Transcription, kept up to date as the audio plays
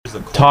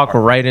talk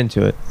right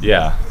into it.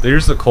 Yeah,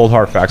 here's the cold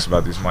hard facts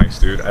about these mics,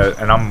 dude.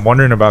 And I'm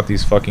wondering about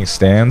these fucking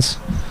stands.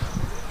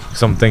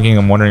 So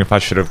I'm wondering if I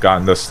should have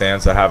gotten those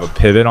stands that have a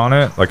pivot on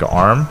it, like an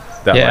arm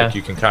that like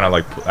you can kind of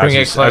like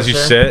as you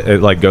sit,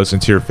 it like goes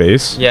into your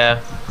face.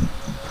 Yeah.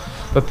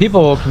 But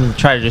people can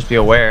try to just be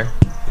aware.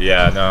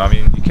 Yeah, no, I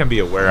mean you can be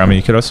aware. I mean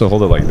you could also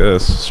hold it like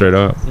this, straight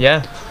up.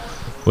 Yeah.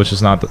 Which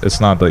is not it's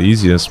not the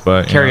easiest,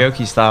 but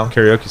karaoke style.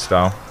 Karaoke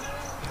style.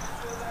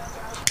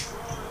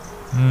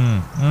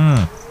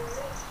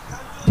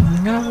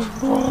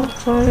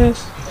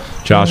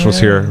 Josh was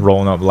here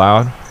rolling up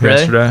loud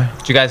yesterday.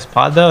 Did you guys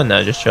pod though?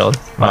 No, just chilled.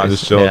 Nah,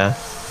 just chilled. Yeah.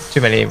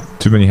 Too many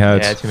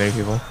heads. Yeah, too many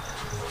people.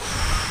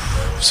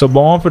 So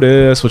born for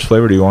this. Which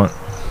flavor do you want?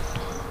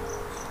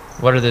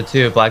 What are the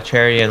two? Black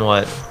cherry and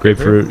what?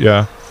 Grapefruit,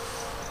 yeah.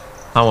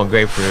 I want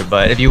grapefruit,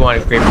 but if you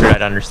want grapefruit,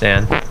 I'd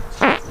understand.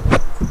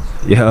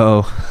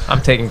 Yo.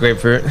 I'm taking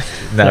grapefruit.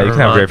 Nah, you can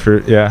have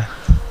grapefruit, yeah.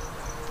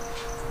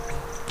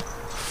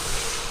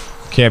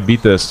 Can't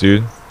beat this,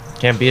 dude.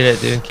 Can't beat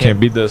it, dude. Can't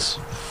beat this.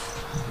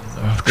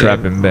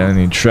 Trapping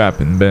Benny.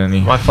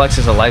 My flex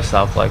is a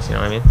lifestyle flex, you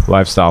know what I mean?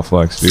 Lifestyle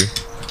flex, dude.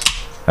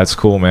 That's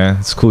cool, man.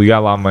 It's cool. You got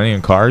a lot of money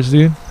in cars,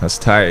 dude. That's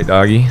tight,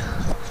 doggy.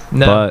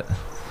 No. But,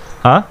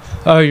 huh?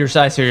 Oh, I see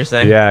what you're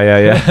saying.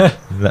 Yeah.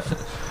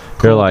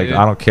 Cool, You're like, dude.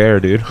 I don't care,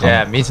 dude.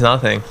 Yeah, it means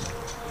nothing.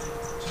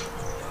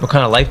 What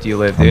kind of life do you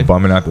live, dude? I'm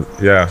bumming out the...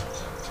 Yeah.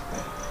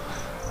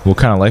 What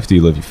kind of life do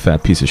you live, you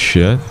fat piece of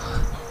shit?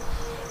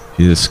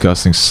 You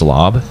disgusting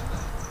slob.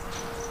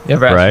 You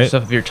ever ask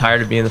yourself if you're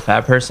tired of being the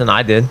fat person?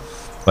 I did.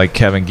 Like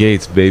Kevin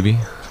Gates, baby.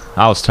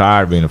 I was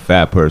tired of being a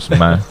fat person,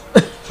 man.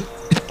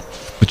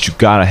 But you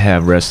gotta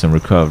have rest and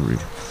recovery.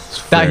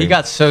 He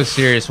got so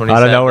serious when he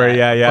said out of nowhere,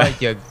 that. yeah.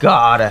 Like, you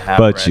gotta have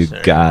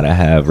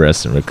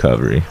rest and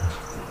recovery.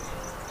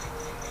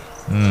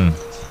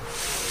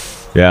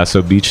 Yeah,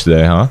 so beach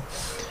day, huh?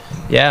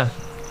 Yeah.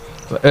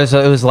 It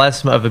was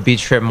less of a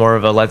beach trip, more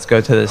of a let's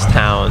go to this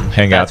town.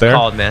 Hang out there?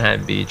 Called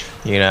Manhattan Beach.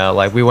 You know,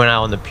 like we went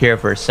out on the pier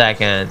for a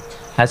second,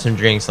 had some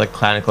drinks like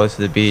kind of close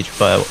to the beach,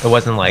 but it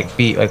wasn't like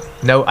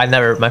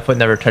my foot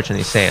never touched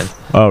any sand.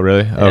 Oh,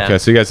 really? Yeah. Okay,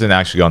 so you guys didn't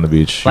actually go on the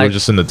beach. You were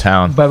just in the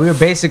town. But we were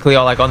basically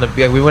all like on the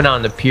we went out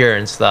on the pier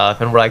and stuff,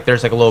 and we're like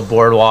there's like a little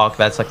boardwalk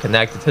that's like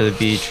connected to the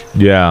beach.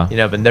 Yeah. You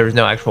know, but there was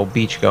no actual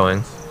beach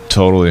going.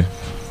 Totally.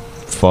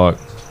 Fuck.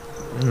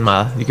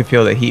 You could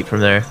feel the heat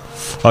from there.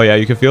 Oh yeah,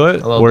 you can feel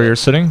it where you're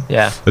sitting?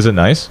 Yeah. Is it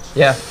nice?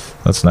 Yeah.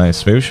 That's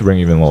nice. Maybe we should bring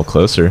it even a little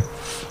closer.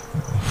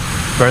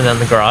 Burn down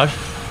the garage?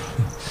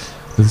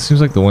 It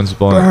seems like the wind's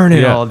blowing. Burn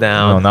it all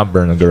down. No, not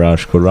burn the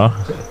garage, Kurva.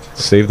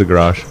 Save the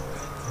garage.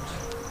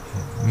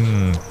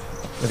 Look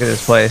at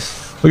this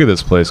place. Look at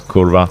this place,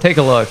 Kurva. Take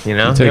a look, you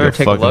know? Take a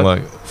fucking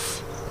look.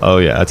 Oh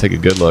yeah, I take a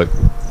good look.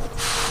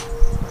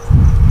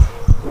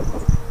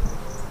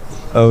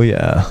 Oh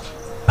yeah.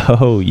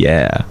 Oh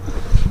yeah.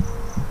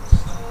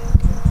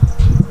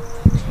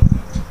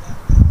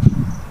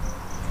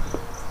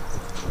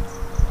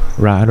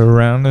 Ride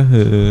around the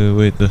hood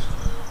with the...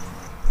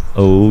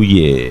 Oh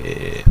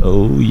yeah.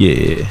 Oh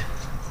yeah.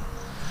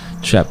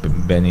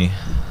 Trapping Benny.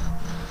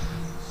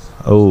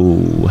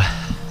 Oh.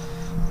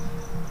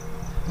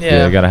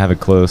 Yeah, I gotta have it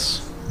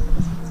close.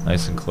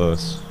 Nice and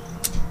close.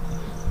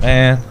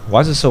 Man, why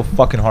is it so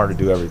fucking hard to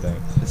do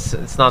everything?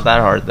 It's not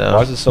that hard though.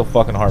 Why is it so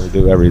fucking hard to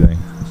do everything?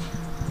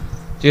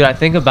 Dude, I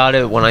think about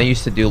it when I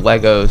used to do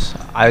Legos.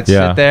 I would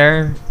sit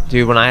there,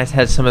 dude, when I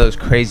had some of those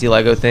crazy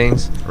Lego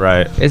things.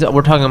 Right.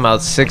 We're talking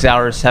about 6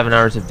 hours, 7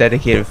 hours of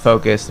dedicated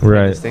focus to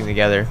put this thing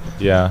together.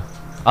 Yeah.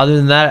 Other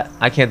than that,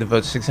 I can't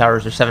devote 6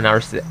 hours or 7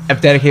 hours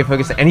of dedicated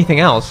focus to anything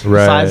else.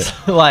 Right. Besides,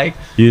 like,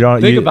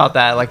 think about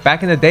that. Like,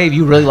 back in the day, if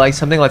you really like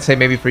something, let's say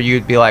maybe for you,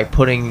 it'd be like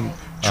putting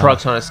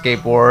trucks on a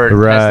skateboard,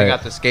 testing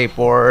out the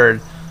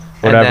skateboard.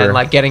 And then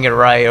like getting it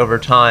right over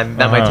time,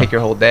 that might take your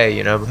whole day,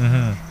 you know.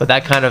 But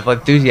that kind of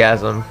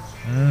enthusiasm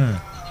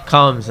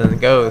comes and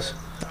goes.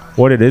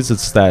 What it is,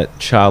 it's that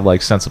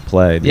childlike sense of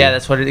play. Dude. Yeah,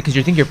 that's what it is, because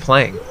you think you're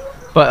playing,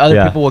 but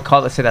other people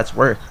would say that's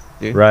work,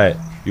 dude. Right,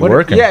 you're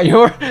working. Yeah,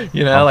 you're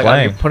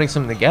like putting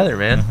something together,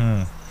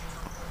 man.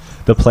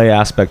 The play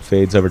aspect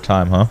fades over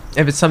time, huh?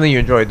 If it's something you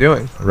enjoy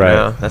doing, right? You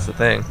know, that's the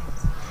thing.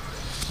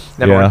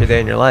 Never work a day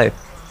in your life.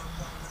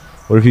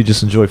 What if you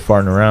just enjoy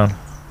farting around?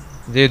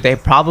 Dude,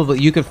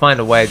 you could find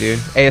a way, dude.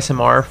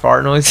 ASMR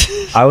fart noise.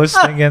 I was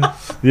thinking,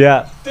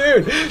 yeah.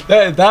 Dude,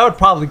 that would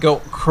probably go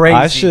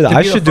crazy.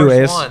 I should do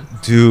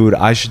ASMR. Dude,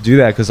 I should do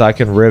that because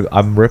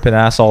I'm ripping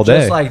ass all day.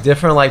 Just like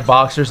different like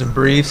boxers and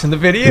briefs in the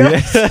video.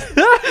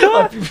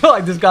 Like, you feel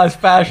like this guy's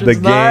fashion's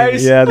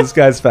nice. Yeah, this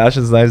guy's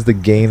fashion's nice. The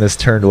gain is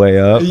turned way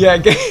up.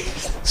 Yeah,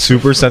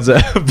 super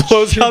sensitive.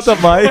 Blows out the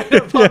mic.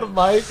 The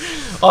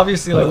mic.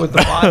 Obviously, like with the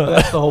mic,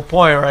 that's the whole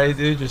point, right,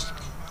 dude? Just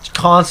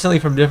constantly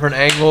from different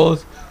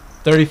angles.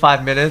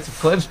 35 minutes of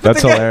clips.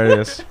 That's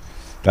hilarious.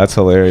 That's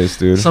hilarious,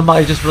 dude.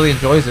 Somebody just really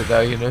enjoys it,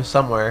 though, you know,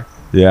 somewhere.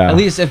 Yeah. At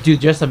least if, dude,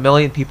 just 1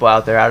 million people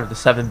out there out of the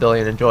 7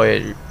 billion enjoy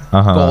it, you're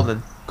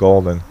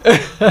golden.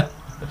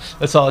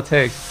 That's all it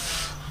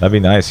takes. That'd be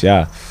nice,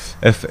 yeah.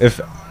 If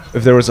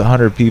there was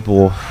 100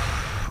 people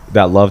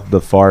that loved the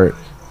fart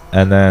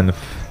and then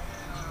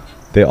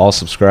they all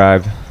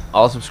subscribe.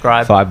 All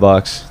subscribe.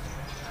 $5,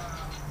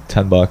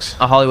 $10.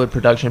 A Hollywood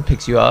production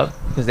picks you up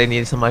because they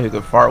need somebody who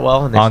could fart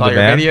well, and they On saw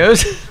demand? your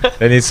videos.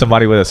 They need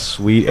somebody with a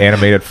sweet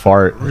animated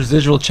fart.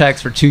 Residual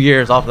checks for 2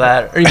 years off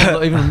that, or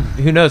even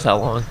who knows how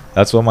long.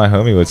 That's what my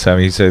homie would tell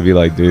me. He said, he'd be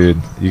like,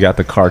 dude, you got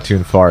the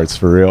cartoon farts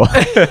for real.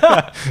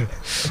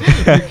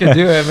 You can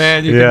do it,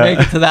 man. You can make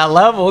it to that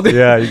level, dude.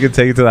 Yeah, you can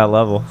take it to that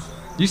level.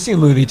 You've seen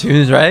Looney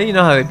Tunes, right? You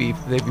know how they be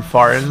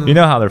farting. You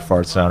know how their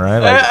farts sound, right?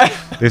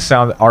 Like, they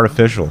sound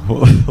artificial.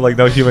 Like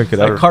no human could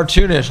ever. Like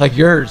cartoonish, like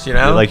yours, you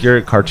know? Like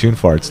your cartoon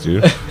farts,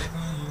 dude.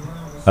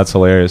 That's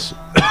hilarious.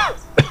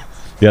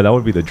 Yeah, that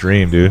would be the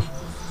dream, dude.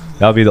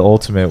 That would be the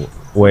ultimate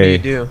way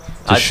what do you do?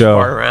 to I show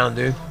fart around,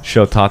 dude.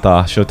 Show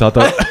Tata. Show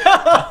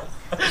Tata.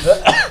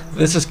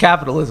 This is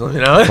capitalism,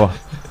 you know?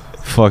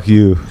 Fuck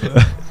you.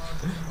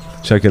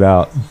 Check it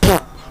out.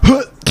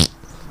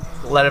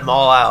 Let them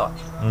all out.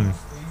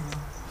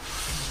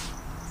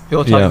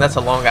 People talking, that's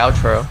a long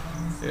outro.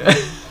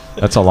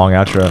 That's a long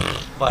outro.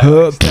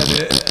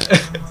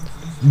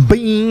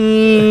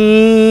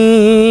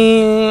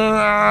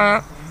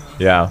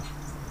 Yeah.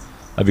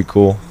 That'd be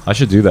cool. I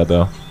should do that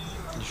though.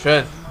 You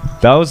should.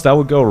 That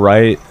would go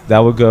right. That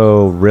would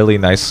go really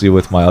nicely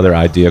with my other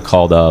idea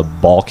called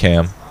ball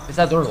cam. Is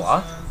that door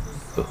locked?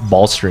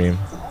 Ball stream.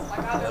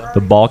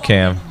 The ball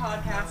cam.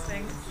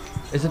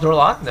 Is the door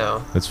locked?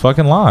 No. It's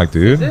fucking locked,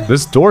 dude.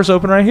 This door's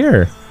open right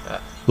here.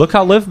 Look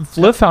how Liv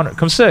found it.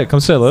 Come sit,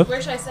 Liv.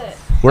 Where should I sit?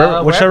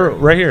 Whichever,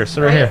 right here.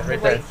 Sit right here.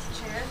 Right there.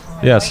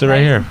 Yeah, sit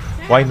right here.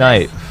 White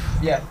Knight.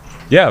 Yeah.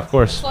 Yeah, of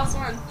course. Plus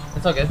one.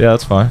 It's okay. Yeah,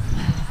 that's fine.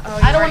 Oh,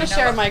 I don't want to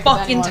share a mic with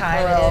anyone,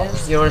 time for real. it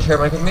is. You don't want to share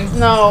a mic with me?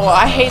 No,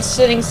 I hate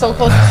sitting so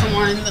close to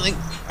someone. Like,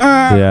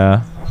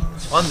 Yeah,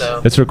 It's fun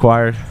though. it's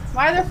required.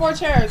 why are there 4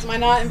 chairs? Am I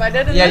not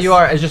invited in Yeah, this? you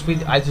are. It's just we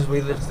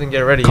just didn't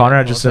get it ready.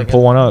 Conrad just didn't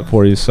pull one up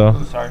for you, so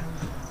I'm sorry.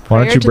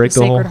 why don't you break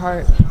the whole Sacred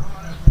Heart.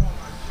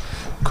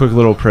 quick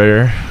little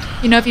prayer?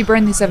 You know, if you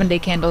burn these 7-day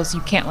candles,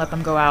 you can't let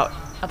them go out.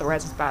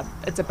 Otherwise, it's bad.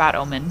 It's a bad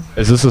omen.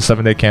 Is this a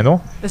 7-day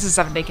candle? This is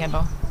a 7-day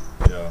candle.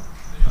 Yeah.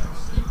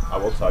 I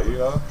will tell you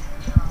though.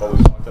 What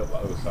we fucked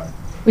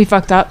up. We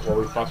fucked up. What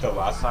we fucked up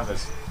last time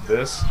is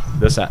this.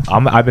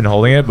 I've been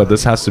holding it, but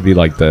this has to be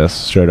like this,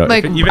 straight up.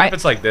 Like, Even if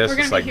it's like this, We're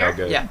it's gonna like be no here?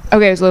 good. Yeah.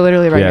 Okay, so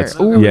literally right Yeah,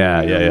 here. Ooh.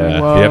 yeah.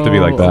 You have to be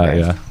like that. Okay.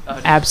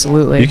 Yeah.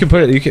 Absolutely. You can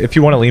put it. If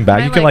you want to lean back,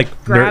 Can I, you can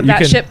like grab you that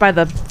can, shit by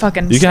the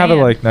fucking. You can have it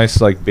stand? like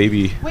nice, like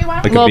baby. Wait, why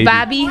like Little a baby.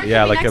 babby?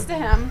 Yeah, like next to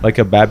him. like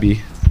a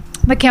babby.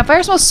 The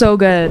campfire smells so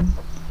good.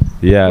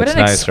 Yeah, What it's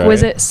an nice,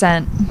 exquisite right?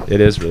 scent.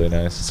 It is really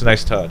nice. It's a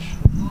nice touch.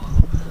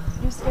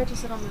 You're scared to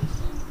sit on this.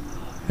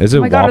 Is it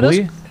Oh my God, are those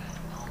wobbly?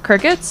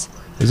 Crickets?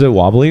 Is it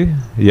wobbly?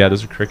 Yeah,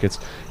 those are crickets.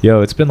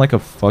 Yo, it's been like a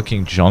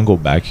fucking jungle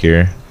back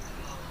here.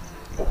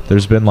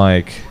 There's been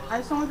like I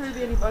just don't want there to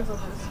be any bugs on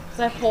this. Because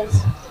I have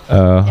holes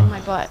in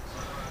my butt.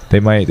 they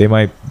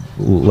might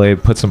lay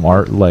some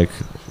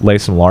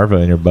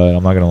larvae in your butt.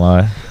 I'm not gonna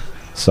lie.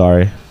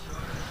 Sorry.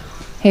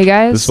 Hey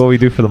guys, This is what we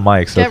do for the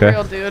mics, Get okay?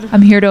 real, dude.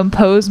 I'm here to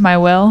impose my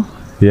will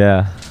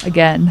Yeah.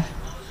 again.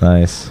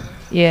 Nice.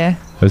 Yeah.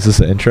 Is this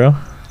an intro?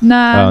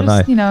 Nah, Oh, just,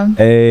 nice. you know,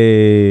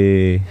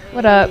 Hey.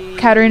 what up?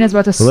 Katarina's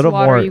about to A little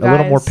slaughter more you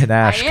guys.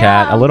 panache, I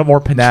Cat. A am. little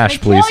more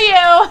panache, Kill please. you!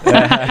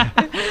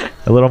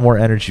 A little more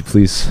energy,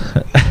 please.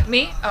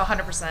 Me? Oh,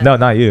 100%. No,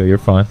 not you. You're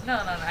fine. No,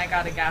 I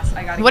got a gas.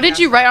 What did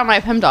you write on my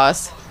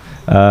PEMDAS?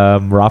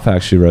 Rafa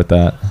actually wrote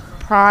that.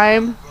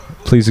 Prime.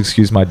 Please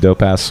excuse my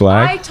dope ass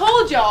swag. I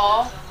told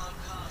y'all.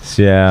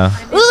 Yeah.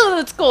 Ooh,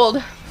 it's cold.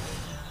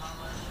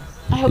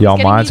 I hope Y'all he's getting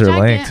me a minds are jacket.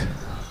 linked.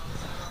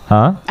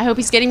 Huh? I hope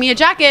he's getting me a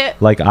jacket.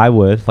 Like I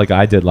would, like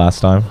I did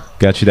last time.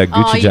 Got you that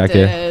Gucci Oh, you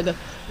jacket. did.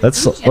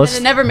 Let's And then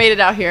it never made it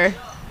out here.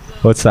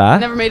 What's that?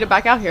 Never made it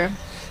back out here.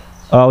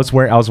 Oh, I was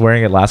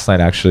wearing it last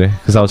night actually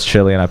because I was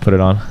chilly and I put it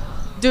on.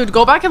 Dude,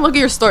 go back and look at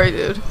your story,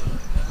 dude.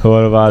 What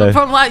about it?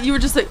 From you were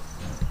just like,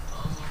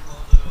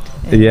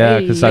 Yeah,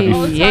 because I'd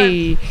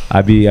be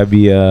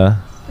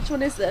which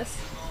one is this?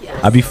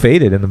 Yes. I'd be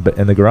faded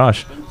in the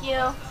garage. Thank you.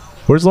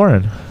 Where's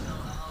Lauren?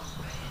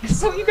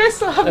 So you guys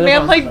still have a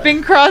man like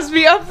Bing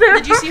Crosby up there?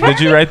 Did you see her? Did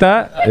you write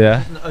that?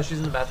 Yeah. Oh, she's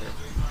in the bathroom.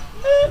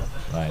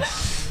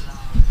 Nice.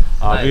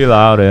 I'll be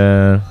loud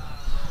and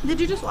Did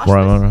you just watch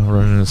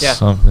running Yeah.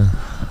 something.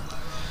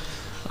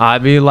 I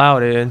be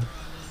louded.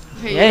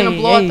 this? Hey, you're gonna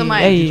blow up the mic.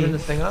 Did you turn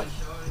this thing up?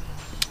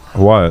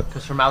 What?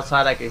 Because from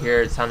outside I could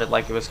hear it sounded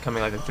like it was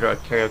coming like through a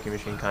karaoke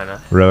machine, kind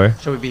of. Really?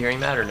 Should we be hearing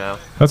that or no?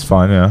 That's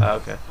fine. Yeah. Oh,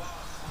 okay.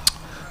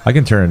 I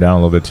can turn it down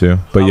a little bit too.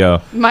 But yo,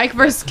 Mike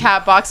vs.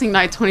 Cat Boxing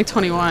Night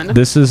 2021.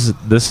 this is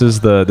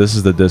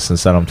the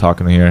distance that I'm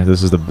talking here.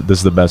 This is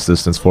the best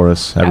distance for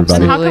us, everybody.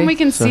 Then how come Absolutely. we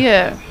can So- see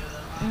it?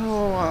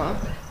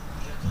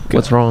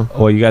 What's wrong?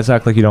 Well, you guys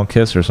act like you don't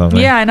kiss or something.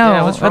 Yeah, I know.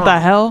 Yeah, what's what the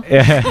wrong? hell?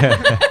 Yeah.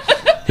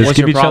 Just What's give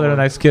your each other problem? a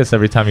nice kiss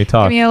every time you Give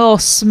talk. me a little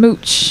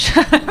smooch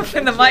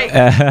in the mic.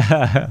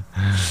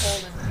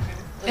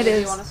 It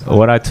is.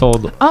 What I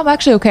told I'm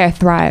actually okay. I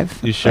thrive.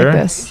 You sure? Like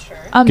this.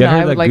 Get No, her I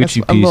that would like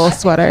Gucci a little piece.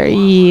 sweater.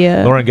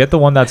 Yeah. Lauren, get the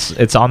one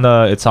it's on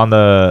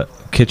the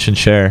kitchen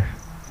chair.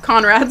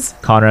 Conrad's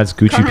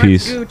Gucci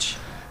piece. Gooch.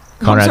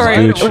 Conrad's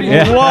Gucci.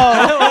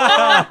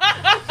 Yeah.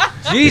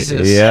 Whoa.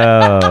 Jesus.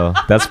 Yo,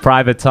 that's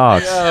private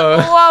talks.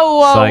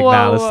 Whoa, It's like,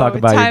 nah, let's talk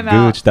about your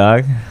Gooch,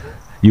 dog.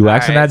 You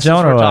waxing that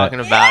Joan or what? Talking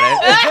about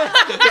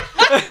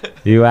it.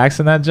 You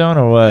waxing that Joan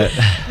or what?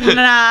 Nah,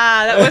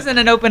 that wasn't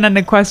an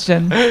open-ended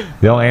question.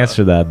 Don't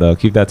answer that though.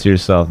 Keep that to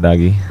yourself,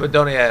 doggy. But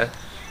don't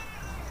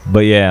But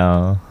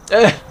yeah,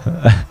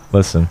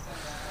 listen,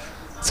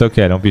 it's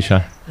okay. Don't be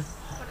shy.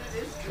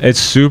 It's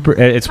super.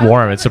 It's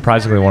warm. It's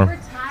surprisingly warm.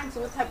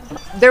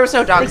 There was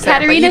no dogs there,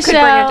 but you could bring a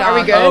dog. Are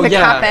we good? Oh, The yeah.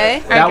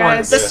 cafe. That one.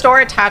 The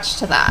store attached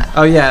to that.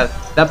 Oh yeah,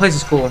 that place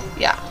is cool.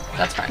 Yeah,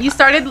 that's fine. You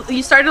started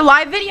a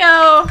live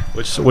video.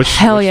 Which Hell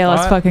which yeah,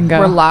 let's spot? fucking go.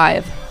 We're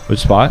live. Which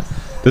spot?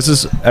 This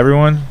is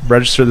everyone.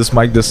 Register this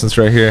mic distance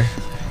right here.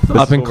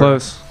 Up and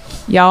close.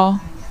 Y'all.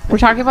 We're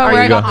talking about Are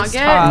where you I gonna got this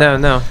hug it? top. No,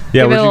 no. Yeah,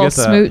 Give it where'd a you little get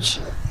that? smooch.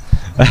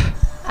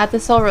 At the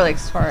Silver Lake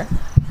store.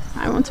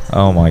 I want to.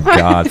 Oh my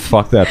god,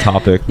 fuck that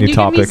topic. Can New you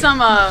topic. give me some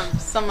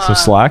Some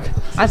slack.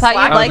 I thought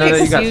you'd slack? like Oh, no,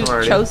 it you got because some you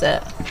already. chose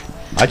it.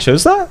 I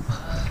chose that.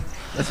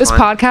 That's This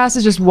fine. podcast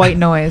is just white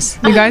noise.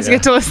 You guys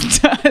get to listen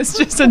to us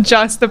just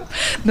adjust the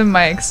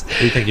mics.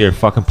 You think you're a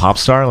fucking pop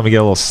star? Let me get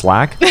a little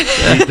slack.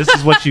 This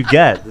is what you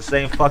get. The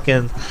same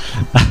fucking.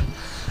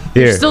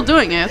 Here. You're still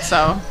doing it,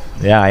 so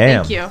Yeah, I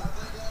am. thank you.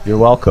 You're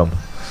welcome.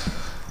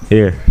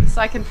 Here.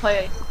 So I can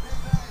play.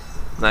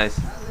 Nice.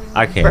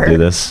 I can't do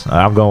this.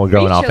 I'm going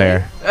off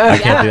air.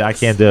 I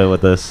can't do it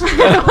with this.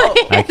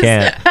 I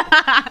can't.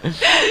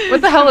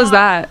 What the hell is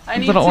that? I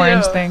need Little to.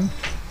 orange thing.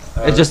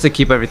 It's just to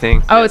keep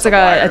everything. Oh, it's like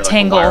a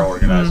tangle.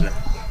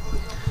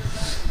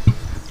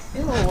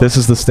 This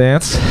is the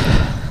stance.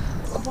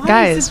 Why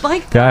Guys. is it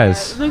like that?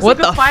 Guys. It looks What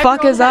like a the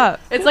fuck 5-year-old is up?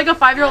 It's like a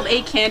 5-year-old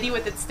ate candy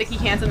with its sticky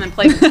hands and then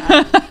plays with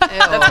that.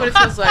 That's what it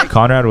feels like.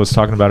 Conrad was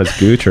talking about his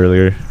gooch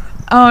earlier.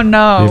 Oh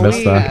no. You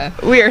missed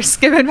that. We are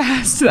skipping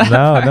past that.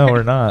 No,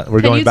 we're not. We're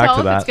Can going you back tell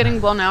to if that. it's getting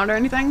blown out or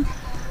anything?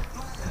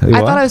 Hey,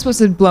 I what? thought I was supposed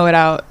to blow it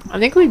out. I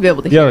think we'd be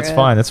able to hear Yeah, it. it's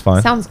fine. It's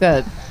fine. Sounds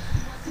good.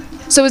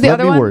 So was the Let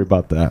other me one? worry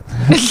about that.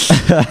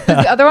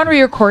 The other one we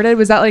recorded,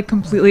 was that like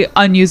completely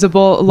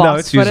unusable, lost No,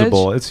 it's footage?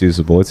 usable. It's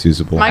usable. It's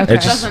usable. Mike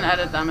It's just- doesn't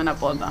edit them and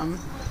upload them.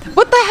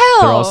 What the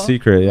hell? they're all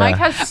secret. Yeah. Mike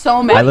has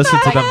so many. I listen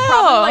to like, them.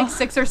 Probably like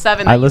 6 or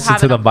 7. I that you listen to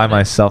haven't them by uploaded.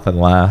 myself and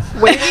laugh.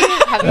 Where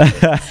have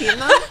you seen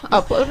them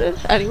uploaded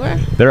anywhere?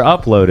 They're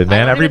uploaded,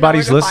 man. even know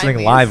Everybody's where to find listening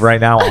these. live right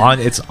now.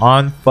 It's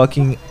on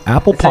fucking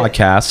Apple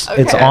Podcasts.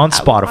 It's Okay, on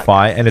Apple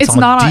Spotify, and it's It's on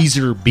not on-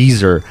 Deezer,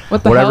 Beezer,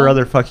 What the whatever hell?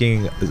 other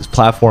fucking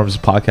platforms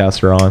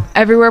podcasts are on.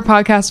 Everywhere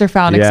podcasts are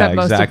found, Yeah, except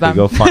most exactly. of them.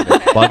 Go find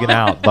it. Bugging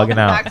out. Bugging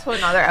Back out. to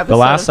another episode. The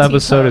last of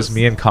episode is T-Pose.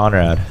 me and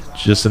Conrad,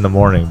 just in the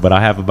morning, but I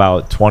have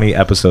about 20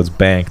 episodes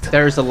banked.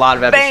 There's a lot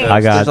of episodes.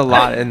 I got- There's a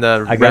lot in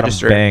the I got them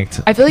registry.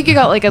 banked. I feel like you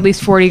got like at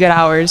least 40 good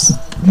hours.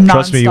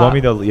 Trust me, you want me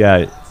nonstop. to?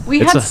 Yeah.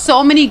 We It's had a-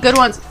 so many good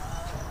ones.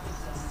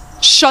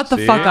 Shut the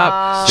See? fuck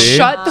up. See?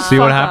 Shut the See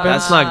fuck what up. happens?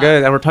 That's not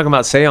good. And we're talking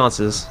about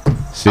seances.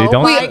 See, Oh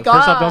don't. my First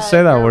off, don't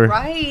say that you're word.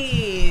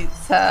 Right.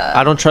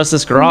 I don't trust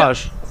this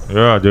garage.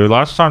 Yeah, dude.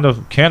 Last time the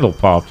candle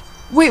popped.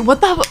 Wait,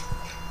 what the?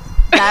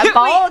 That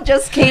ball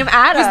just came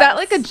at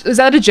us. Was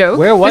that a joke?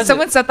 Where was Did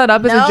someone it? set that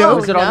up as No. a joke?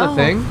 Was it on the no.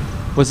 thing?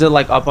 Was it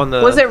like up on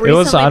the? Was it It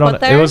was. recently I don't.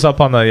 put there? It was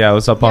up on the. Yeah, it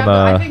was up Yeah, on but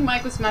I the. think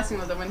Mike was messing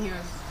with it when he was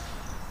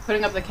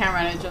putting up the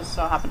camera and it just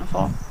so happened to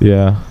fall.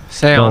 Yeah.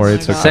 Seance? Don't worry,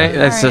 it's okay.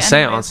 It's a Alright,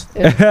 seance.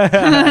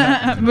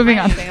 Moving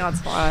on.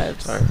 Seance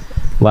vibes. Sorry.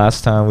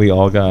 Last time we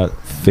all got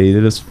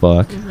faded as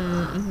fuck.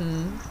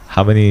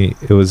 How many?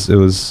 It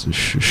was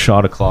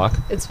shot o'clock.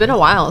 It's been a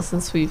while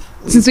since we've.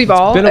 Since we've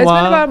all. been a It's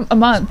while. been about a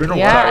month. been a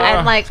Yeah, while.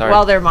 and like Sorry.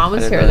 while their mom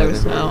was I here, didn't there know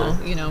was that.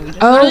 no, you know, we just.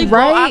 Oh, Literally blow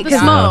out right. the 'cause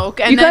smoke,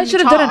 and you then guys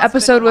should have done an talk. It's been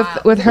episode a with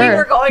while. with We her.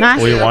 were going Mash-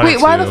 to. We wanted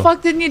Wait, why to. the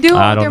fuck didn't you do it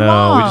I with don't your know.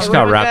 mom? We just We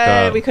got were wrapped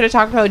good. up. We could have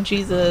talked about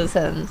Jesus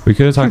and. We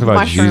could have talked about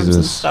Mushrooms and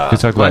Jesus. stuff. Could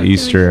talk about What?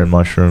 Easter and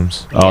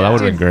mushrooms. Oh, that Yeah.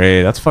 would have been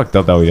great. That's fucked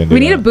up that we didn't do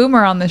We need a that.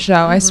 boomer on the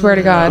show. I swear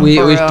to God. We,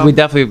 For we, real. we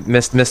definitely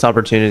missed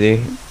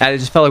opportunity. And it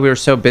just felt like we were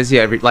so busy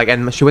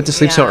and she went to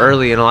sleep so Yeah.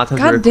 early, and a lot of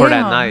times God we record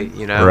damn. at night.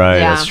 You know. Right,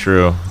 Yeah. that's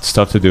true. It's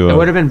tough to do It it.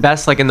 would have been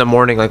best like in the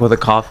morning, like with a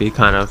coffee,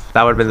 kind of.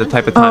 That would have been the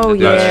type of time Oh, to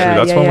do That's it. yeah.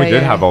 true. That's when we did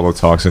yeah. have all the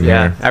talks in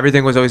Yeah, here.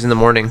 everything was always in the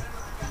morning.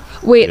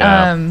 Wait,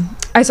 Yeah.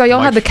 I saw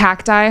y'all had Mike- the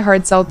cacti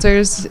hard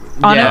seltzers.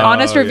 Yeah.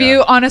 Honest Oh, review.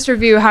 yeah. Honest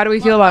review. How do we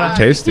feel about them?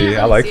 Tasty.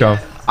 I like them.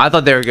 I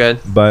thought they were good.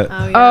 But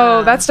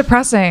Oh, that's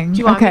depressing. Do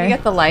you want okay. me to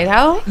get the light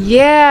out?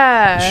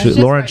 Yeah.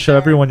 Lauren, show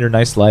everyone your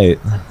nice light.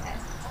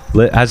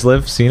 Has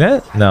Liv seen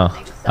it? No,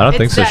 I don't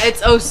think so.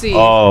 It's OC.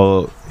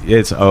 Oh,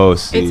 it's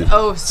OC. It's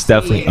OC. It's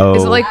definitely O.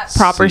 Is it like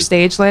proper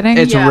stage lighting?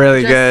 It's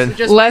really good.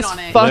 Just Let's wait on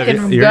it.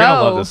 fucking Liv, you're gonna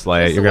go. love this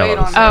light. Just You're gonna wait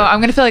love on this Oh, light.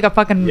 I'm gonna feel like a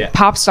fucking Yeah.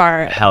 pop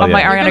star Hell on my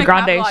yeah. You're Ariana gonna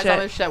Grande capitalize on shit.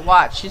 this shit.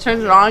 Watch. She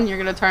turns it on. You're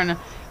gonna turn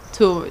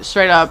to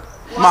straight up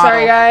model.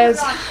 Sorry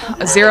guys.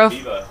 Zero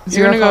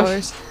You're gonna go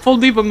followers. full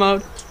diva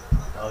mode.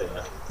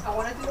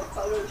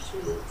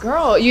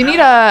 Girl, you need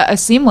a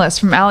seamless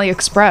from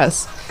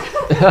AliExpress.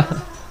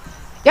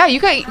 Yeah,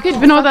 you could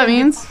You know what that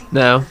means?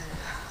 No.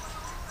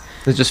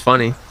 It's just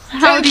funny.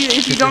 How do you,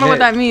 if you don't know what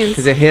that means?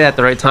 Because they hit at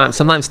the right time.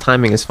 Sometimes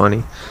timing is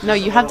funny. No,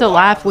 you have to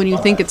laugh when you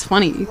think it's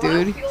funny,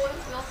 dude.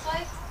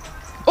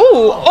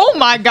 Oh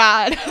my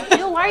God.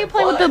 Yo, why are you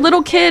playing with the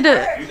little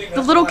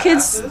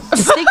kid's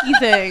sticky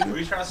thing? Are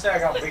you trying to say I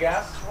got big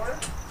ass?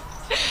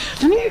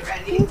 Don't even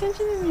pay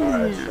attention to me.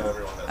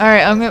 All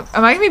right, am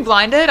I gonna be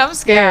blinded? I'm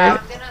scared.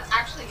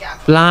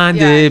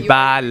 Blinded Yeah,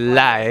 by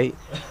light.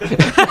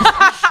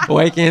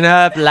 Waking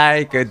up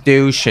like a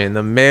douche in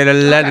the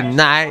middle of the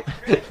night.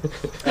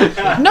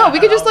 No, we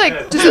could just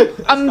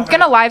I'm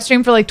gonna live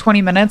stream for like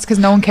 20 minutes because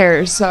no one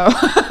cares. So.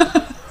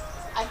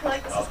 I feel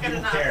like this is good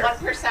enough.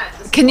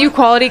 1%. Can you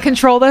quality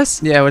control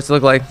this? Yeah, what's it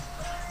look like?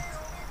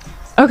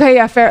 Okay,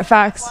 yeah, fair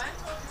facts.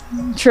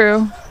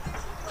 True.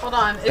 Hold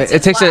on.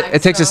 It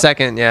takes a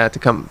second, yeah, to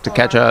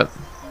catch up.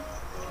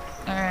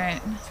 All right.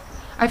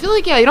 I feel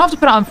like you don't have to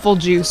put it on full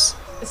juice.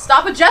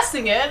 Stop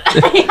adjusting it.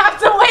 You have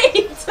to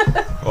wait.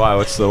 Why?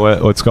 What's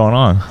going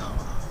on?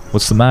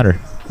 What's the matter?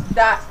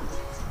 That.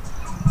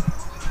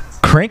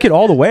 Crank it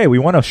all the way. We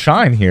want to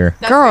shine here.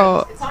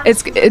 Girl, I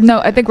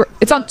think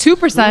it's on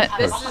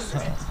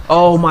 2%.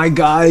 Oh my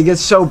god, it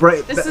gets so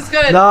bright. This is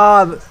good.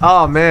 Nah,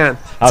 oh man.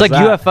 How's It's like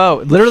that?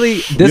 UFO. Literally,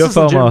 this is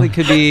UFO legitimately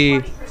could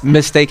be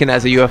mistaken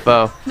as a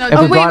UFO. No, If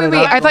oh, we Wait, brought it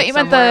up I thought you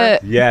meant somewhere,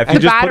 Yeah, if the you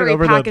just put it battery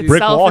over pack the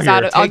brick wall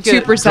itself is out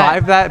here. on 2%.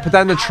 drive that, put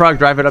that in the truck,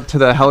 drive it up to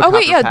the helicopter Oh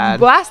wait, yeah, pad.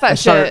 blast that and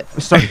shit.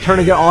 Start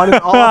turning it on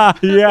and off.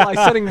 Yeah. Like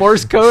sending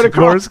Morse code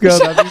across. Morse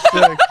code, that'd be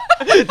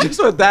sick.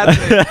 Just with that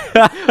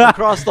thing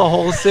across the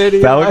whole city.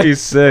 That would be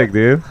sick,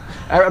 dude.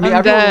 I mean, I'm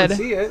everyone dead. would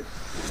see it.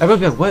 Everyone would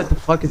be like, what the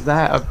fuck is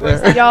that up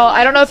there? Y'all,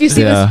 I don't know if you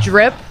see Yeah. this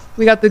drip.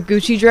 We got the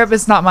Gucci drip.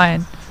 It's not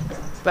mine.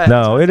 But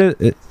No,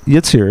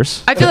 it's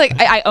yours. I feel like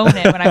I own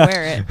it when I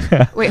wear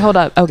it. Wait, hold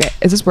up. Okay,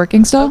 is this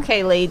working still?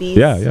 Okay, ladies.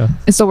 Yeah.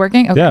 It's still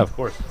working? Okay. Yeah, of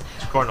course.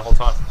 It's recording the whole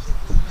time.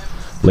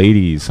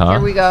 Ladies, huh? Here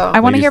we go. I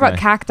want to Ladies hear about night.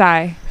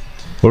 cacti.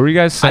 What were you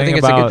guys saying I think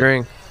it's about a good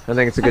drink. I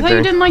think it's a I good thought you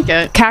drink. didn't like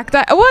it.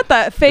 Cacti? Oh, what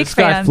the fake This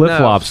guy fan?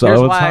 flip-flops No,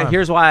 all the time.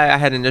 here's why I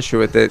had an issue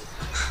with it.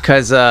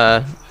 Because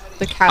The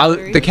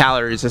calories. the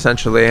calories,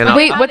 essentially. And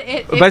Wait, I- what?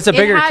 but it's a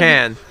bigger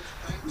can.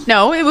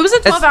 No, it was a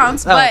 12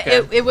 ounce, oh, but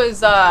okay. it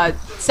was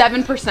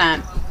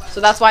 7%. So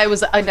that's why it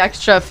was an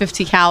extra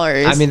 50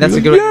 calories. I mean, that's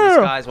a good way to Yeah.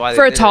 disguise why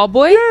For they a did tall it.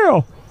 boy?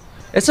 Yeah.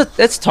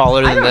 It's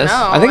taller than don't this.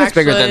 know, I think it's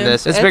bigger than actually.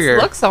 this. It's It bigger.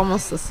 looks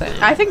almost the same.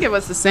 I think it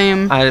was the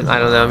same. I don't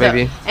know,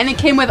 maybe. And it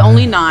came with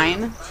only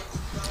 9,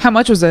 How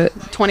much was it?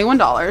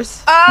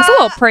 $21. That's a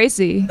little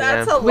pricey.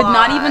 That's Yeah. a With lot.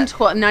 not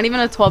even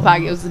a 12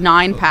 pack. It was a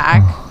 9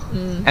 pack.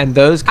 And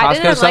those I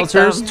Costco didn't like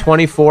seltzers, them.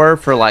 24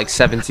 for like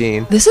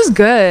 17. This is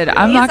good.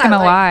 I'm not These I gonna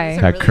like. lie.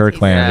 These are At really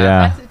Kirkland, tasty.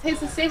 yeah. It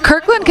tastes the same.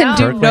 Kirkland can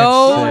do Kirkland's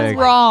no sick.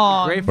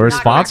 wrong. Great We're for-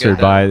 sponsored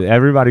good, by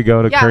everybody.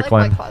 Go to Yeah,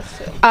 Kirkland. I like my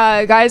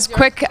class too. Guys,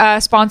 quick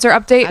sponsor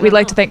update. We'd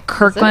like to thank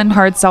Kirkland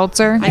Hard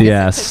Seltzer.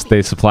 Yes,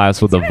 they supply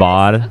us with the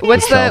VOD.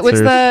 What's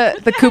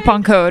the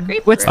coupon code?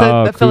 What's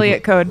the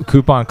affiliate code?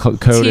 Coupon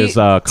code is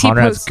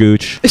Conrad's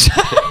Gooch.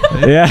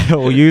 Yeah,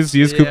 we'll use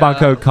coupon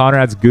code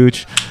Conrad's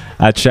Gooch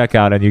at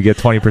checkout, and you get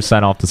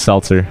 20% off the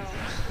seltzer.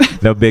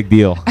 No big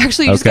deal.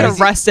 Actually, you just Okay. get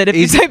arrested if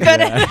you Easy. type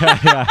that in.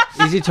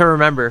 Yeah. Easy to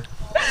remember.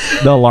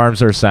 The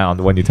alarms are sound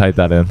when you type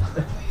that in.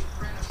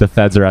 The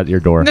feds are at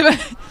your door.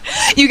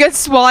 You get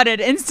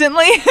swatted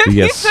instantly. You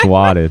get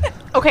swatted.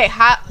 Okay,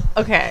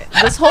 okay.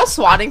 This whole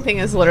swatting thing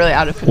is literally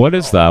out of control. What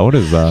is that? What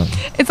is that?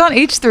 It's on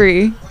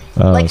H3.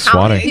 Like how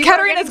Swatting. many people are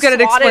Katarina's getting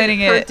good at swatted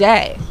explaining per it.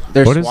 day?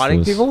 They're What is swatting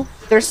this? people?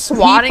 They're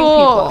swatting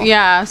people.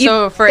 Yeah.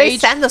 So for They H,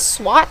 send the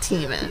SWAT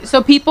team in.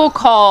 so people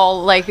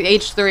call like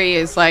H3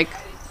 is like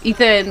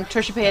Ethan,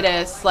 Trisha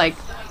Paytas, like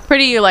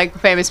pretty like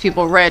famous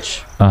people,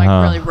 rich, like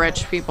really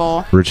rich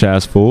people. Rich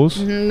ass fools.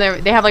 And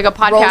they have like a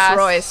Rolls podcast.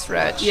 Royce,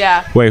 rich.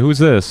 Yeah. Wait, who's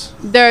this?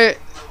 They're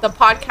The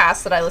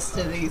podcast that I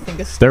listen to that you think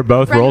is They're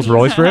both Rolls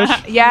Royce rich.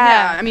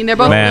 yeah. I mean, they're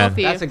both Man.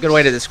 wealthy. That's a good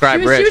way to describe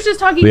She was rich. just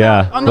talking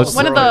Yeah. about on the, Let's-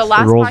 one of the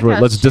last Rolls podcasts.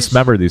 Let's she's-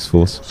 dismember these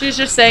fools. She was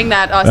just saying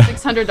that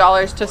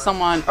 $600 to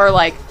someone, or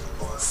like,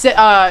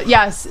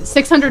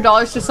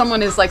 $600 to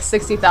someone is like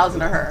 60,000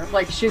 to her.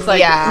 Like she's like,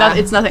 Yeah. no,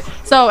 it's nothing.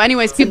 So,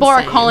 anyways, people are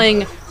insane.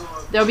 calling.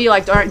 There'll be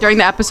like during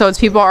the episodes,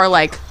 people are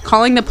like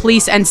calling the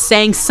police and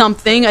saying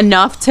something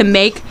enough to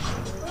make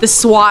the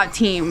SWAT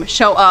team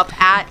show up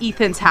at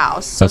Ethan's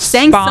house. So That's-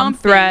 saying Bomb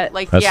something threat.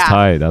 like That's yeah.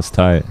 tight. That's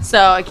tight.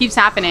 So it keeps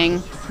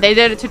happening. They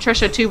did it to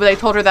Trisha too, but they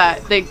told her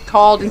that they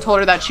called and told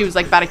her that she was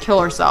like about to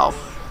kill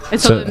herself. And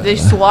so, So- they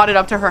swatted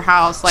up to her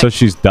house. Like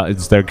So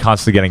they're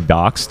constantly getting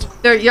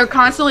doxxed. you're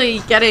constantly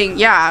getting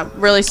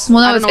really. Well,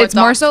 I no, don't know it's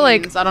what more dox so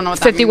like means. I don't know what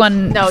that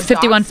 51, No,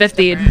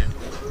 5150.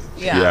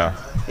 Yeah.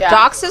 Yeah.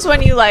 Dox is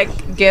when you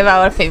like give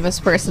out a famous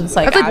person's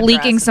like That's like address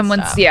leaking and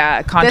someone's stuff.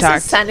 yeah This contact.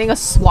 is sending a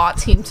SWAT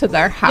team to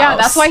their house. Yeah,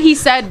 that's why he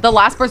said the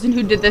last person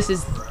who did this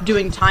is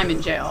doing time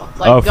in jail.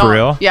 Like, Oh, for gone.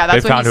 real? Yeah,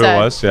 that's they what found he who said. it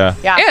was. Yeah.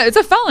 Yeah. Yeah, it's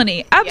a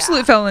felony.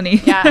 Absolute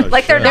felony. Yeah.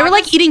 like they're shit. They not were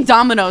like eating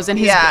Dominoes in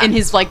his Yeah.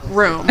 like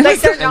room. like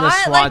they're the not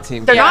SWAT like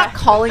team. they're Yeah. not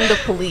calling the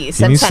police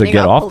He and needs to sending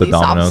get a off the police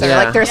Dominoes. officer.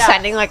 Yeah. Like they're Yeah.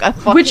 sending like a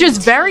fucking Which is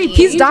very team.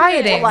 He's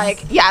dieting.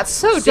 Like yeah, it's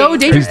so So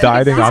dangerous. He's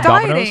dieting He's on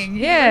Domino's. dieting.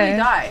 He Yeah.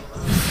 died.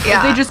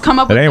 Yeah. They just come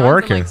up with ain't guns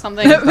working. And, like,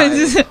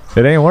 something.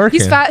 It ain't working.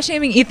 He's fat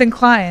shaming Ethan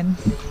Klein.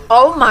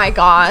 Oh my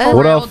god.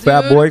 What up,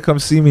 fat boy? Come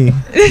see me.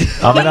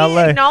 I'm in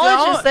LA.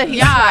 Acknowledges that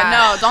he's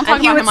fat. Don't talk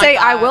and he about would him say, like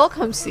that. "I will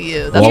come see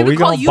you." Well, we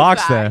gonna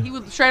box then. He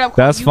would straight up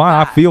call That's you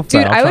fine. fat. I feel fat.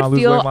 Dude, I'm I trying to would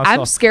lose feel. weight myself.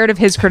 I'm scared of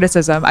his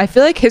criticism. I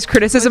feel like his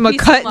criticism would With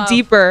peace and cut love.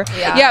 deeper.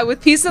 Yeah.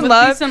 With peace and With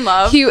love. peace and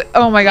love. He.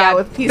 Oh my god.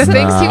 with peace the and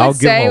things love. he I'll would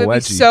give him say a would be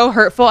wedgie. so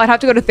hurtful. I'd have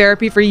to go to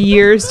therapy for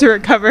years to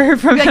recover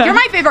from Be like, that. you're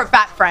my favorite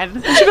fat friend.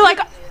 She'd be like,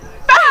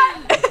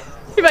 fat.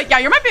 He'd be like, yeah,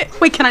 you're my favorite.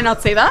 Wait, can I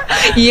not say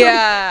that?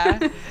 Yeah.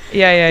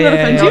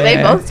 Yeah. No, they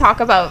both talk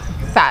about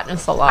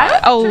fatness a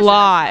lot. A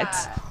lot.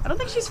 I don't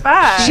think she's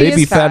fat. They She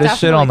be is fat fat. as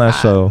shit on that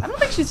show. I don't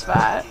think she's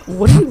fat.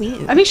 What do you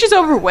mean? I think she's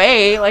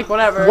overweight, like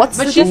whatever. What's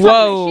but the she's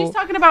Whoa. she's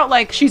talking about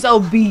like she's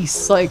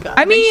obese. Like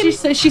I mean-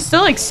 she's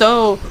still like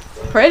so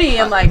pretty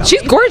and like She's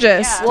amazing.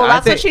 gorgeous. Yeah. Well, I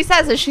that's think- what she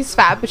says. Is she's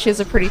fat, but she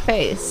has a pretty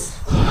face.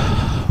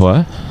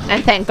 What?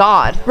 And thank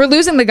God. We're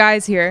losing the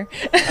guys here.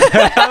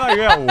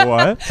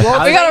 What?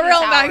 Well, We gotta reel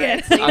them back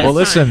in. Well,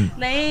 listen.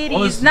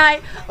 Ladies'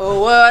 night.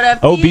 Oh, what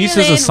a Obese is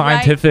a feeling,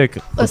 scientific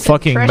Listen,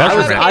 fucking Trish,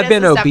 measurement. I I've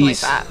been Candace is definitely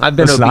obese. fat. I've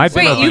been Listen, obese. I've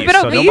been Wait, obese. you've been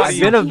so obese? nobody-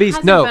 I've been obese.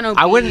 hasn't No, been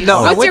I wouldn't. No,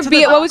 I What's went your to the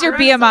B? What was your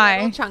Hers is a little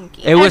BMI?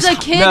 chunky. It was As a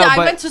kid, no, I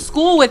but- went to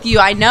school with you.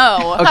 I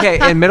know.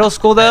 Okay, in middle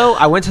school though,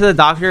 I went to the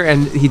doctor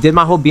and he did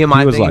my whole BMI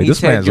He was thing. like, And he "This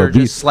said man's you're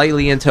obese." just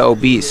slightly into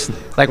obese.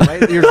 Like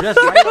right,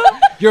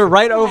 you're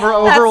right over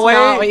overweight.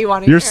 That's not what you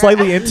want to You're hear.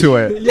 slightly into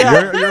it.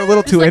 You're a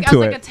little too Like, into I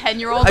was like it. a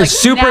 10-year-old, like,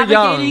 Super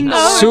navigating young, the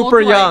world,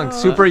 super like, young,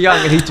 super young.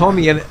 And he told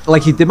me, and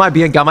like he did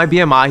got my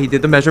BMI, he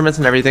did the measurements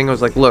and everything. I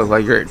was like, look,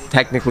 like you're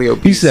technically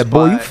obese. He said,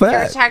 "Boy, you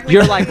but fat."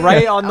 You're like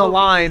right on the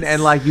line,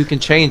 and like you can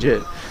change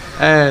it.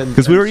 And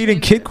Because we were eating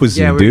kid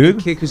cuisine, yeah, we dude.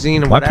 kid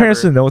cuisine. And My whatever.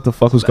 parents didn't know what the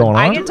fuck was going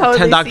I on. can totally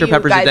 10 see Dr. you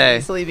Peppers a guys day.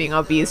 easily being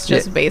obese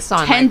just based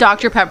on 10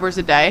 Dr. Peppers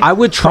a day. I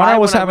would try. Try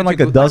was when I having went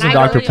like to a dozen I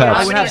Dr. really- I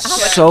Peps. would have eat how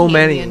much so candy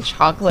many. and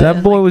chocolate That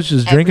and, boy like, was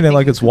just drinking it everything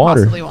like you it's could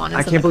water. possibly want is I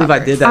in can't the believe I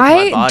cupboard. did that. to my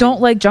I body.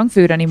 don't like junk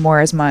food anymore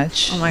as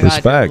much. Oh my god.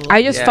 Respect.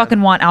 I just Yeah.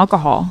 fucking want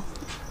alcohol.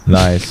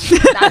 Nice.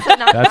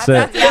 That's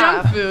it.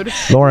 Yeah. Junk food.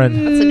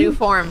 Lauren, That's a new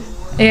form.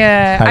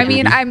 Yeah, Hi, I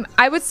mean, Ruby.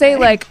 I would say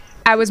like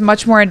I was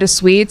much more into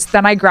sweets.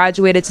 Then I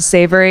graduated to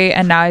savory,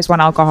 and now I just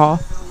want alcohol.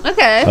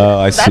 Okay. oh,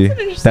 I That's see. an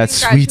interesting That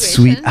sweet,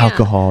 sweet graduation, yeah.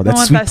 alcohol. I That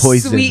want sweet that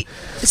poison. sweet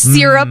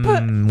syrup.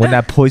 When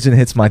that poison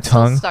hits my Still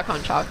tongue, stuck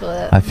on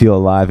chocolate. I feel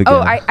alive again. Oh,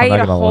 I I'm ate not a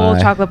gonna whole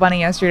lie. chocolate bunny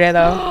yesterday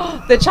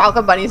though. The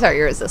chocolate bunnies are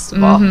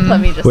irresistible.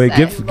 Let me just Wait, say.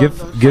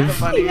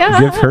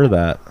 give her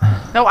that.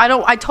 No, I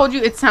don't. I told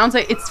you it sounds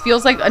like it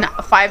feels like a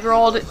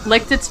 5-year-old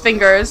licked its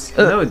fingers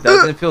No, it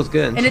doesn't. It feels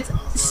good. and it's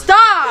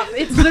stop.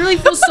 It literally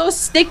feels so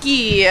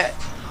sticky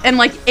and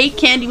like ate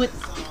candy with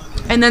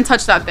and then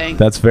touch that thing.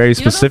 That's very You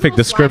know those specific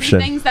little slimy description.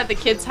 things that the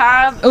kids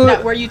have Ooh.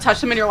 that where you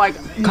touch them and you're like,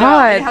 no,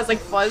 God. it has like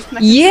fuzz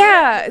connected. to it.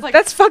 Yeah, It's like,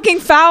 that's fucking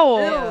foul.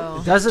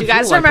 ew. It doesn't Do you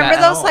guys feel like remember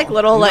that at those, all. like,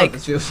 little, You know what like,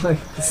 this feels like?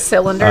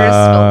 Cylinders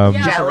filled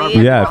with Yeah. jelly.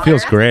 Yeah, it and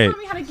feels water. great. Taught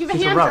me how to give a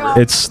It's a hand rubber. job.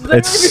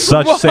 It's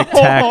such sick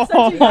tech.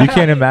 You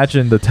can't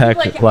imagine the tech.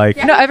 Like,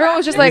 No, everyone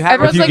was just like, have- if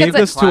everyone's you like, gave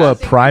it's this a, to a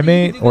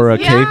primate or a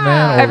caveman or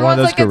one of everyone's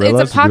those like,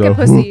 gorillas, it's a pocket you'd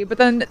go, pussy. But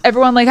then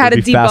everyone like had to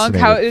It'd be debunk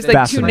how it was like too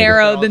fascinating.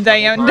 narrow than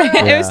diameter.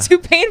 It Yeah. was too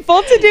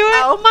painful to do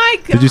it. Oh my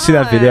god. Did you see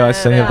that video I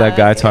sent you of that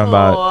guy talking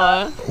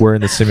about we're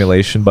in the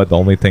simulation, but the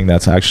only thing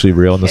that's actually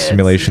real in the Kids,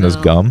 simulation is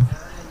no. gum?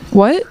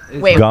 What?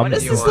 Wait, Gum what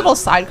is is- this little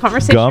side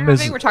conversation Gum we're is-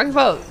 having? We're talking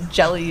about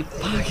jelly.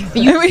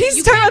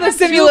 He's talking about the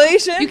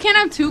simulation. You can't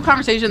have 2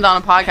 conversations on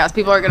a podcast.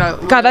 People are gonna.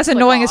 God, that's click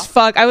annoying off. as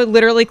fuck. I would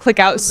literally click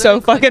out so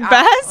Literally click fucking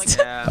out, fast.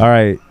 like, All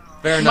right,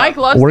 Fair enough. Mike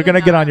loves. we're doing gonna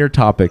get that. on your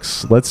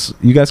topics.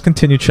 You guys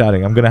continue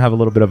chatting. I'm gonna have a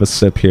little bit of a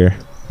sip here.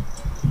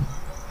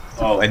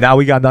 Oh, and now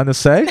we got none to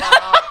say.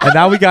 And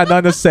now we got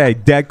none to say.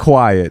 Dead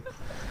quiet.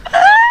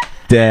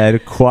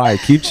 Dead quiet.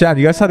 Keep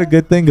chatting. You guys had a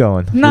good thing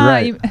going. You're Nah,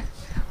 right.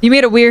 you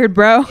made it weird,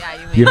 bro. Yeah,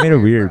 You made it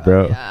weird,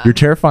 bro. Yeah. You're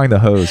terrifying the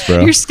host,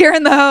 bro. You're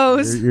scaring the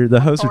hose. The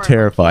hosts are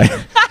terrified.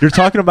 You're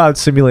talking about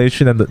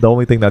simulation, and the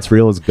only thing that's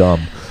real is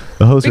gum.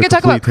 The hosts We are could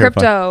talk about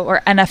completely terrified. crypto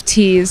or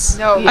NFTs.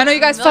 No, I know you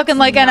guys no, fucking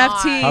like it's not.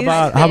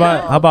 NFTs.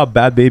 How about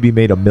Bad Baby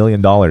made $1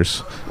 million?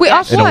 Wait,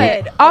 off In a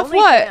what? week. Off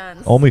what?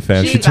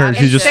 OnlyFans. She turned.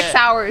 In She just. 6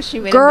 hours, she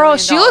made Girl,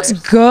 $1 she million. looks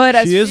good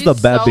as She is the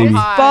bad so baby.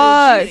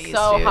 hot. Fuck. She's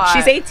so hot.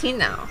 She's 18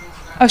 now.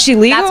 Oh, she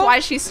legal? That's why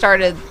she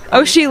started.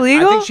 Oh, she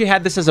legal? I think she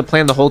had this as a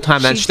plan the whole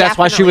time. And She that's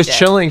why she was definitely did.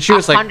 chilling. She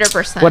was like,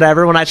 100%.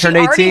 whatever. When I She turned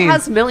already 18,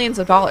 has millions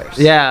of dollars.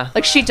 yeah.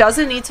 Like she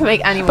doesn't need to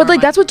make any more But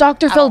like that's what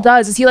Dr. at Phil all.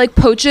 does is he like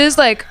poaches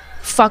like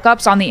fuck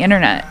ups on the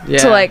internet Yeah.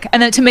 to like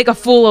and then to make a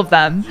fool of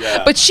them.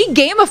 But she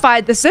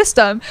gamified the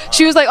system.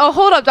 She was like, "Oh,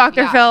 hold up,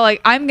 Dr. Yeah. Phil.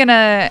 Like I'm going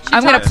to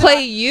talks play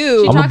She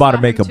you." I'm talks about to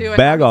him make a too, and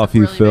bag how he's off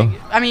you, really Phil. big-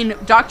 I mean,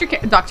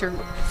 Dr.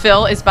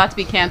 Phil is about to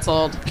be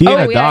canceled. He ain't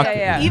Oh, a yeah, doctor.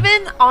 yeah, yeah.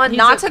 Even on He's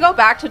not a- to go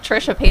back to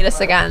Trisha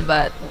Paytas again,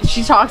 but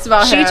She talks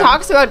about she him.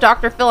 talks about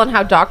Dr. Phil and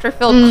how Dr.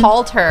 Phil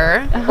called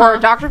her, or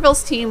Dr.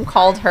 Phil's team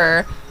called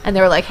her And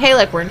they were like, hey,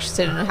 like, we're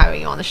interested in having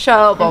you on the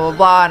show, blah, blah,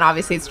 blah. And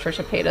obviously it's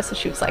Trisha Paytas, so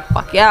she was like,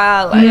 fuck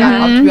yeah, like, I'd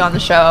love to be on the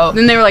show.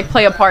 Then they were like,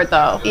 play a part,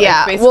 though.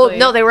 Yeah. Like, well,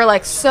 no, they were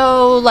like,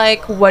 so,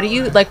 like, what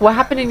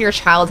happened in your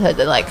childhood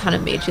that, like, kind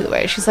of made you the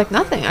way? She's like,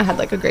 nothing. I had,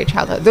 like, a great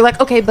childhood. They're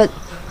like, okay, but,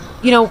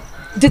 you know,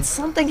 did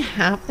something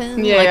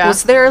happen? Yeah, like,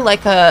 was there,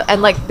 like,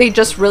 and, like, they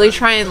just really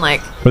try and,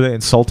 like, were they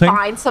insulting?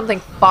 Find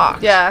something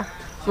fucked. Yeah.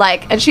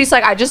 Like, and she's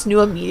like, I just knew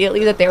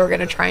immediately that they were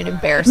going to try and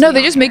embarrass me. No,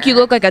 they just make you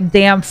look like a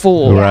damn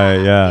fool. Right,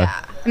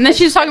 yeah. And then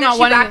she's talking about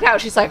wanting to back out.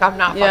 She's like, I'm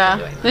not fucking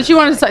doing this. Then she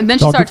wanted to. Then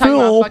she started talking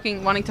Phil. about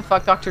fucking wanting to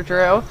fuck Dr.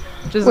 Drew.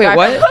 Wait,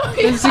 what?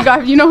 This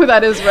guy, you know who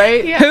that is,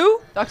 right? Yeah. Who?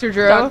 Dr.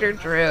 Drew. Dr.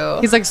 Drew.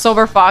 He's like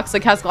Silver Fox,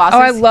 like has glasses.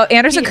 Oh, I love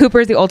Anderson Cooper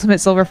is the ultimate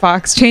silver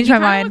fox. Changed my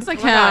Kinda mind. looks like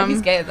Oh my God, him.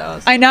 he's gay though.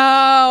 I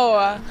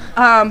know.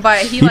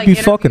 But he He'd like be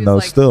fucking though,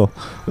 like, still.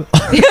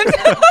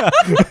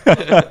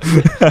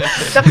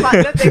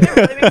 The thing that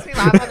really makes me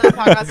laugh on the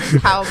podcast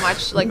is how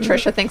much like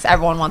Trisha thinks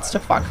everyone wants to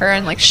fuck her,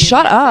 and like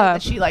Shut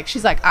up.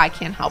 She's like, I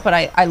can't help it.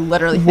 I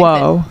literally think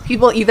Whoa. that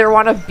people either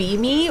want to be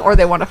me or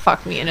they want to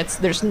fuck me, and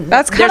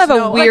That's kind of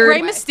a weird.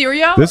 Like Rey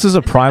Mysterio. This is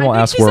a primal I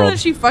think ass she said world. that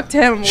she fucked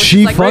him. which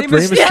She is like fucked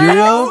Rey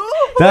Mysterio?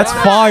 That's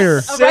fire.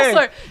 A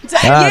wrestler. That's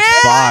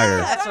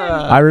fire.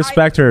 I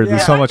respect her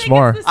so much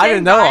more. I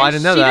didn't know. I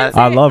didn't know that.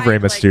 I love Rey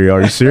Mysterio.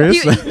 Are you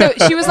serious?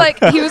 She was like,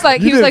 he was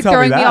like didn't tell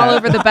me throwing me all that.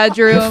 over the You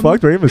bedroom.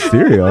 fucked Rey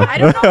Mysterio. I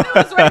don't know if it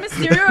was Rey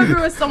Mysterio or if it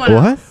was someone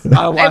What? else. I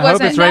hope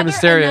wasn't. it's Rey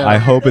Mysterio. I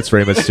hope it's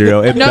Rey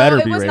Mysterio. It No, better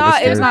it be was Rey not.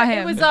 Mysterio. It was not him.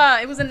 It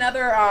was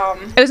another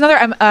It was another.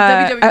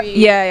 WWE.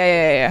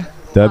 Yeah.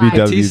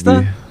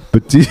 Batista?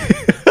 Batista.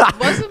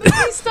 Was it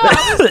Batista?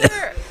 I was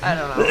there. I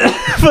don't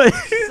know.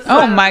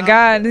 Oh my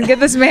God! Give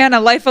this man a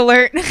life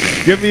alert.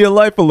 Give me a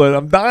life alert.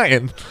 I'm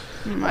dying.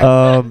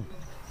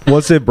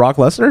 Was it Brock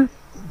Lesnar?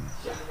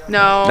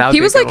 No. That would He be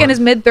a was good like in one. his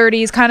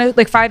mid-30s, kind of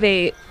like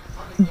 5'8",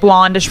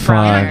 blondish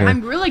brown hair.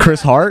 I'm really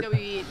Chris good at Hart?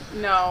 WWE.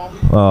 No.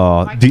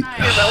 Oh, You're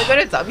really good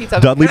at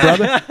WWE. Dudley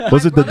brother?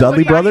 Was it the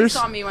Dudley brothers?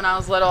 Saw me when I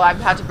was little. I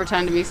had to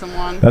pretend to be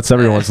someone. That's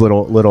everyone's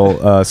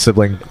little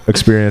sibling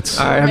experience.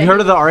 All right, have you heard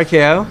of the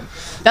RKO?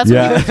 That's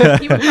Yeah.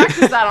 what he would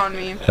practice that on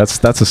me.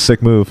 That's a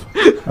sick move.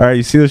 All right,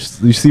 you see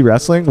this? You see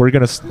wrestling? We're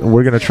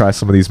gonna try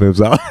some of these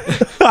moves out.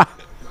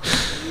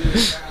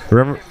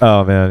 Remember?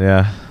 Oh man,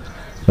 yeah.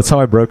 That's how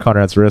I broke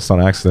Conrad's wrist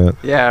on accident.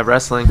 Yeah,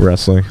 wrestling.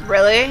 Wrestling.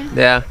 Really?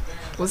 Yeah.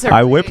 Was there I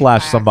really whiplashed by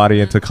somebody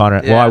into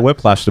Conrad. Well, Yeah. I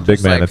whiplashed a big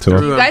Just, man like, into him.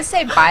 threw You guys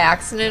say by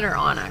accident or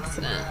on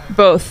accident?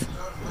 Both.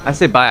 I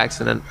say by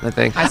accident, I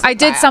think. say I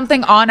did by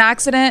something on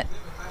accident.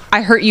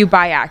 I hurt you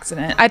by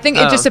accident. I think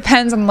it just Oh.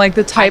 depends on like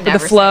the type of the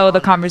never flow say of the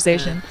on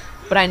conversation.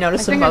 But I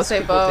noticed I that think I most say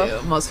people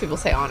both. do. Most people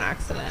say on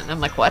accident. I'm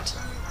like, what?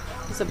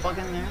 There's a bug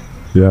in there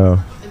Yeah.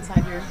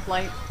 inside your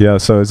light. Yeah.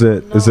 So is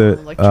it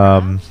No, like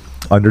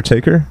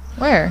Undertaker?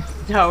 Where?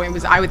 No, it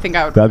was. I would think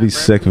I would. That'd be remember.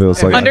 sick if it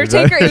was like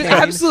Undertaker is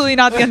absolutely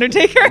not the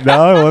Undertaker.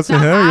 No, it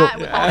wasn't him. Hat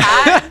with the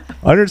hat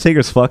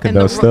Undertaker's fucking and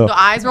though. the Still.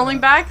 eyes rolling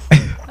back.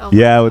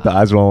 Yeah, with the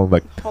eyes rolling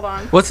like Hold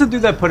on. What's the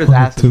dude that put his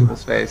ass in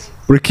people's face?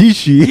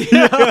 Rikishi.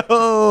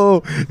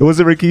 Yo, was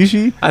it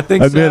Rikishi? I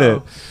think Admit so.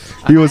 it.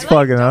 He was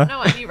fucking, I huh? don't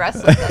know any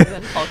wrestlers other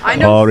than Hulk I Hogan.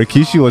 know. Oh,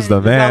 Rikishi was the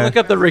Now man. look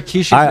up the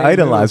Rikishi. I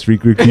idolized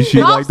Rikishi.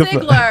 Dolph Like the.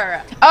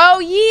 Ziggler. Oh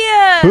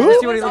yeah. Who? Let me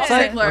see what he Dolph looks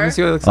like. Let me Ziggler.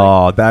 see what he looks like.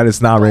 Oh, that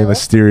is not Rey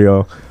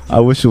Mysterio. I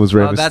wish it was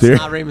Rey Oh, that's Mysterio.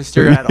 not Rey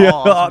Mysterio at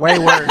all. It's way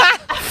worse.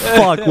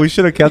 Fuck, we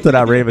should have kept it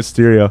at Rey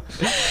Mysterio.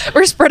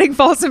 We're spreading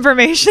false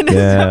information. Is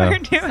Yeah, what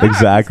we're doing.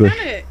 exactly.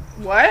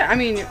 What? I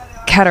mean,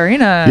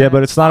 Katarina. Yeah,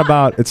 but it's not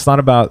about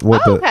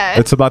what Oh, the. okay.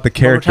 It's about the We're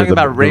character. talking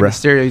about Rey the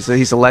Mysterio.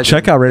 He's a legend.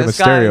 Check out Rey This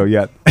guy- Mysterio.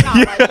 Yeah.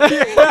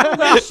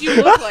 you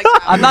look like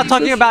that. I'm not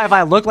talking about if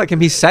I look like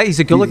him. He's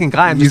a good-looking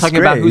guy. I'm He's just talking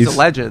about great. who's He's- a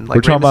legend. Like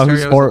we're talking Rey about who's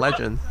Mysterio is more. a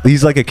legend.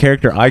 He's like a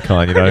character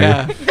icon. You know what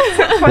I mean?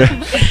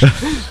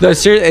 Yeah. No,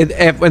 seriously.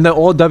 In the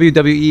old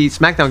WWE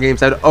SmackDown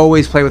games, I'd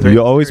always play with Rey.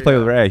 You always Mysterio. play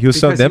with Rey. He was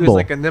so Because He nimble. was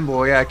like a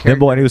nimble, character.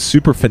 Nimble, and he was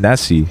super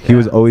finessey. He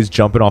was always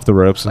jumping off the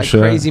ropes and like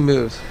shit. crazy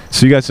moves.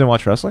 So you guys didn't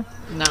watch wrestling?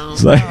 No,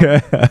 It's like,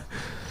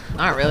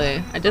 not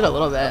really. I did a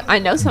little bit. I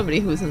know somebody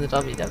who's in the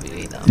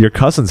WWE though. your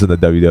cousin's in the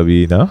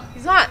WWE, no?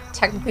 He's not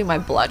technically my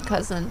blood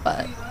cousin,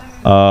 but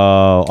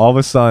All of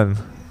a sudden.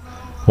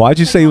 Why'd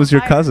you say he was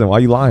your cousin? Why are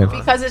you lying?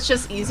 because it's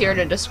just easier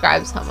to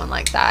describe someone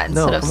like that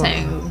No, instead of come on.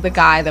 saying the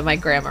guy that my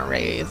grandma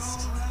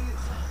raised.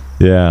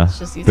 Yeah. It's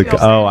just easier.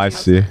 Oh, I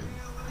see.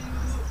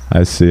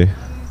 I see.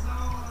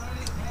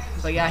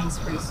 But yeah, he's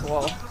pretty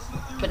swole.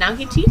 But now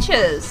he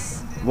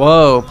teaches.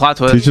 Whoa, plot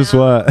twist. Teach us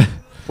what?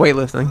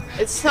 Weightlifting.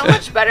 It's so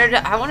much better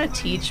to. I want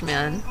to teach,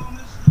 man.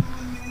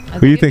 Who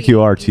do you think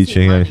you are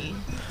teaching?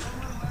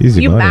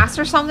 Easy You money.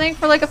 master something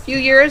for like a few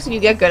years and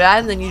you get good at it,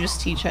 and then you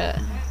just teach it.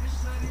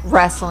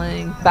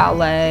 Wrestling,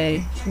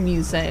 ballet,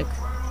 music.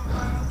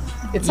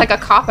 It's like a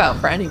cop out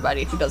for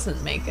anybody who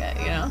doesn't make it,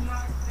 you know?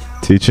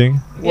 Teaching?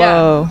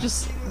 Whoa. Yeah,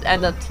 just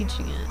end up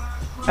teaching it.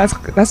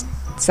 That's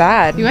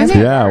sad. You guys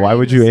Yeah, why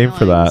would you aim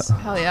for that?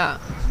 Hell yeah.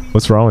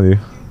 What's wrong with you?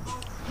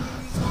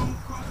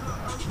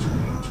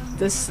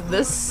 This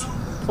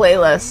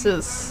playlist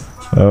is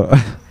Oh.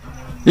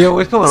 Yo,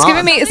 what's going It's on?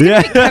 giving me. It's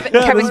giving me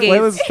Kevin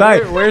Gates.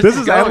 This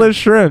is Endless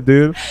Shrimp,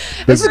 dude.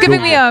 This is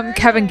giving me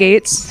Kevin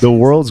Gates. The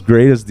world's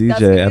greatest That's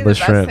DJ, gonna be Endless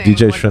the best Shrimp, thing.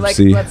 DJ When, Shrimp like,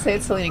 C. Let's say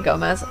it's Selena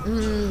Gomez.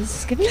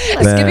 It's giving me.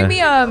 It's giving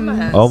me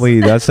Only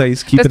that's how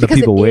he's keeping the because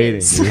people it waiting,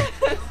 is. dude.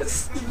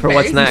 For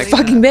what's next?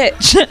 fucking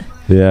bitch.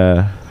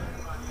 Yeah.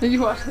 Did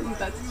you watch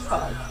that?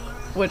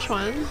 Which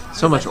one?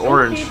 So much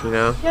orange, you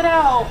know. Get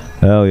out.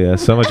 Hell yeah.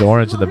 So much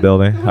orange in the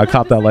building. I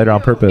copped that lighter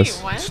on purpose.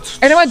 Wait, what?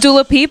 Anyone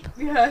Dula Peep?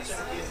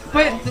 Yes.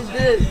 But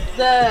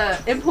the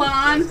implant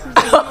on. When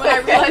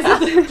I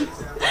realized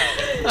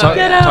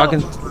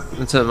Talking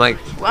into the mic.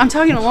 I'm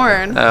talking to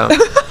Lauren. Oh,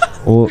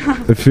 Well,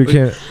 if you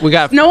can't. we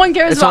got. No one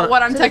cares It's about on-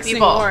 what I'm To the texting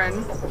people.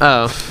 Lauren.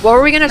 Oh, What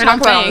were we gonna And talk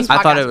I'm about on paying. this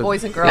I thought podcast? it was-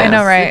 Boys and girls. I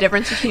know, right? The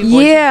difference between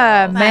boys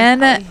Yeah, and men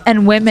girls.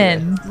 and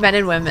women. Men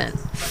and women.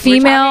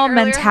 Female talking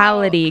earlier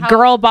mentality. how-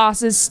 Girl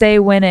bosses stay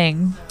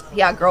winning.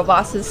 Yeah, girl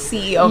bosses,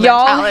 CEO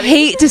Y'all mentality.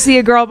 hate to see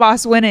a girl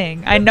boss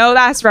winning. I know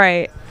that's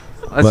right.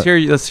 let's hear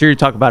you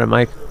talk about it,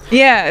 Mike.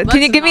 Yeah,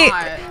 can you give me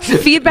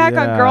feedback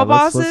on girl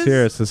bosses? Let's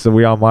hear it since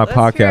we on my Let's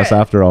hear podcast it.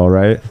 after all,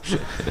 right?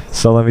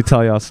 So let me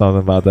tell y'all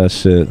something about that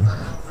shit.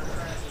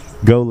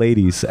 Go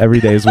ladies. Every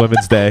day is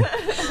Women's Day.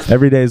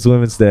 Every day is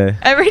Women's Day.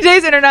 Every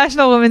day's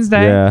International Women's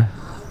Day. Yeah.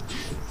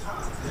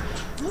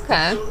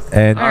 Okay.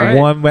 And All right.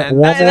 one And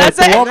more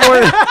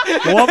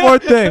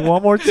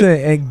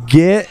thing. And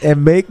get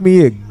and make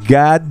me a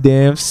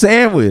goddamn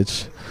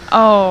sandwich.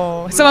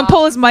 Oh, someone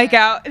pull his mic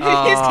out. He's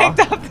Aw.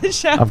 kicked off the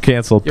show. I'm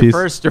canceled. Your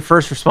Peace.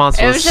 first response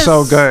It was, was just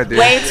so good, dude.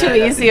 way too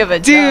easy of a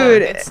joke.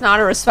 Dude. It's not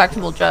a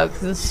respectable joke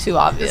because it's too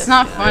obvious. It's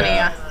not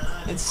funny.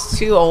 It's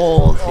too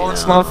old.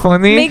 It's not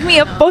funny. Make me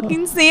a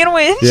fucking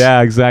sandwich.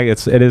 Yeah, exactly.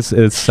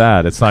 It's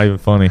sad. It's not even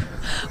funny.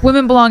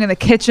 Women belong in the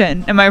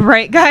kitchen. Am I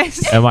right,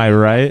 guys? Am I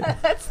right?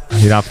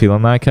 You're not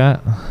feeling that, Kat?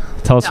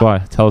 Tell us why.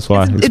 Tell us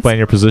why. Explain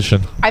your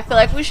position. I feel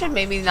like we should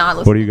maybe not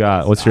listen. What do you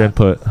got? What's your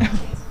input?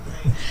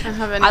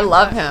 I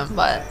love him,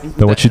 but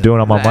Then what you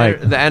doing on my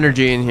mic? The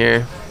energy in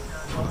here.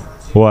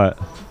 What?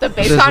 the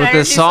bass This- on with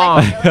this energy's, like, song.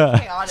 really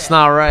chaotic. It's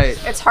not right.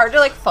 It's hard to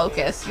like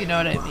focus. You know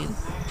what I mean?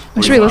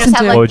 What should we You listen just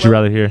have, to? like, What would you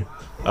rather hear?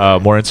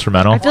 More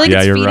instrumental? I feel like yeah,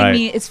 it's you're feeding right.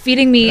 me. It's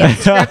feeding me a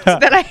script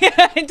that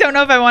I don't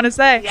know if I want to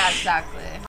say. Yeah, exactly.